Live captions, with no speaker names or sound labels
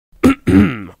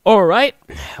Alright.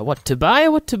 What to buy?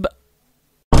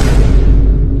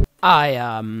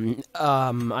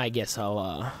 I guess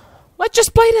I'll, let's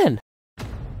just play then.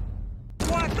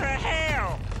 What the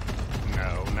hell?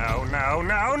 No, no, no,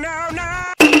 no, no,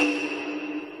 no!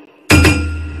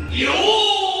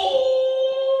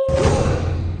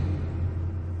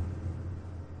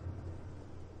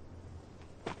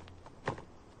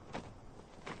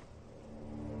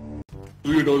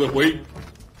 Do you know the way?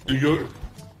 Do you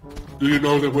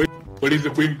know the way? What is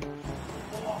the way?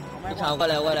 过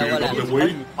来， Do you know the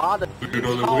way? Do you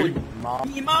know the way?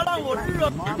 你妈让我日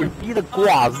了！逼的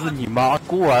挂是你妈，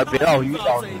过来别让我遇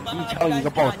到你，一枪一个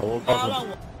爆头，我告诉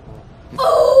你。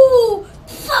Oh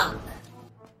fuck！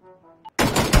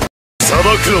 裁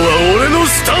くのは俺の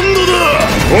スタンドだ！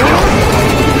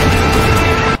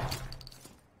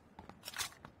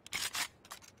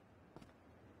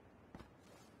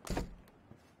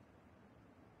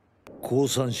降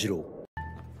参しろ。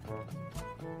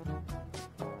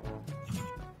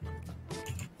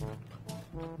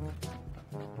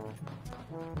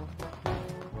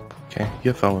 Okay,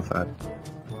 you have fun with that.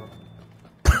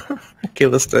 Okay,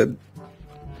 let's dead.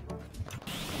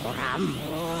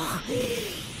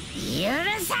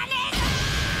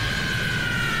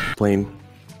 Plane.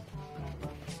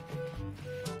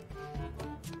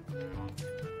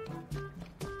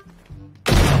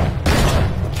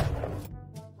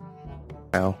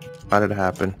 Ow. How did it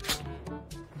happen?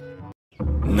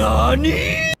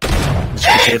 NANI?! He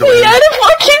had a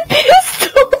fucking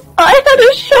pistol! I had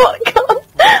a shotgun!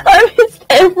 I missed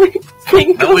every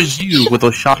single That was you with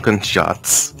those shotgun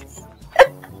shots.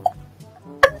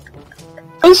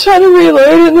 I was trying to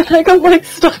reload and then I got like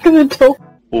stuck in the door.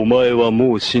 お前は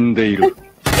もう死んでいる。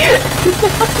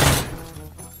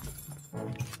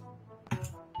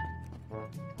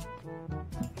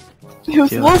He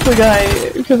was the guy,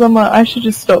 because I'm like, I should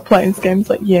just stop playing this game. He's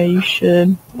like, yeah, you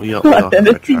should. I've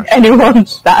never seen anyone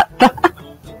that bad.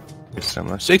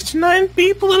 69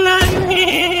 people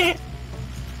alive!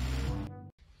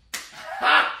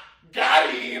 Got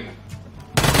him!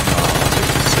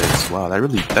 Wow,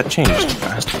 that changed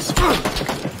fast.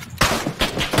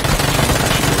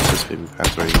 This baby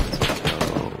pass ready to go.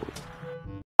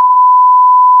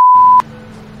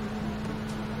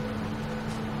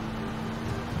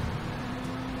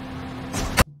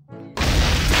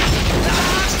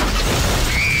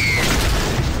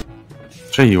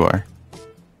 Sure you are.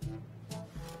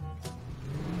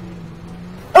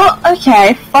 Oh,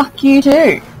 okay, fuck you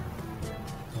too.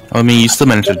 I mean, you still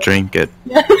managed to drink it.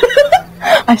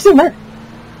 I still meant.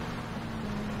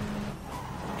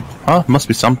 Oh, must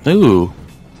be something. Ooh.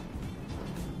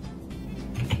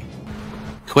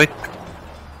 Quick.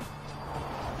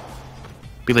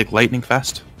 Be like lightning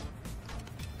fast.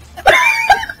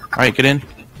 Alright, get in.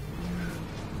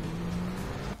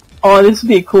 Oh, this would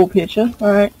be a cool picture.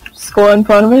 Alright, score in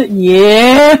front of it.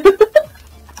 Yeah!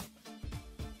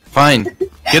 Fine.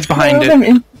 Get behind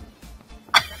it.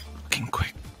 Fucking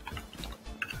quick.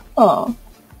 Oh.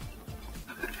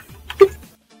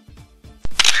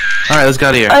 Alright, let's get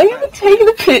out of here. I'm gonna take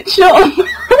the picture.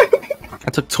 I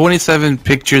took 27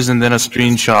 pictures and then a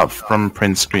screenshot from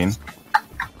print screen.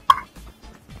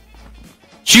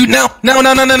 Shoot now! No!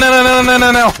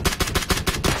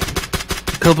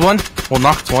 Killed one. Well,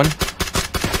 knocked one.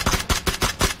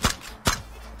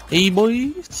 Hey,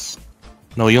 boys.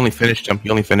 No, you only finished him. So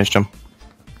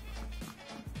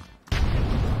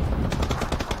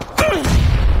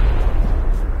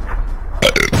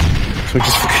we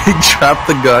just fucking trapped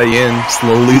the guy in,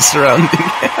 slowly surrounding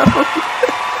him.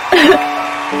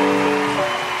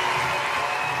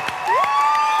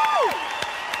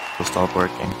 It'll stop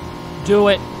working. Do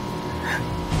it.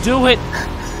 Do it.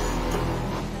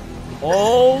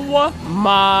 Oh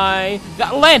my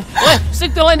god. Land!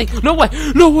 Stick the landing! No way!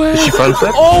 Did she front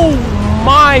flip? Oh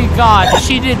my god!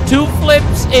 She did 2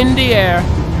 flips in the air.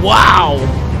 Wow!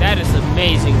 That is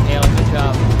amazing, Taylor. Good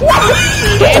job.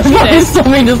 And she did.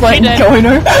 Something just like going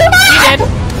her. She did.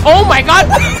 Oh my god!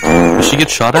 Did she get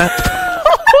shot at?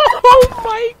 Oh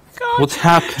my god! What's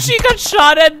happening? She got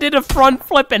shot at, did a front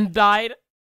flip, and died.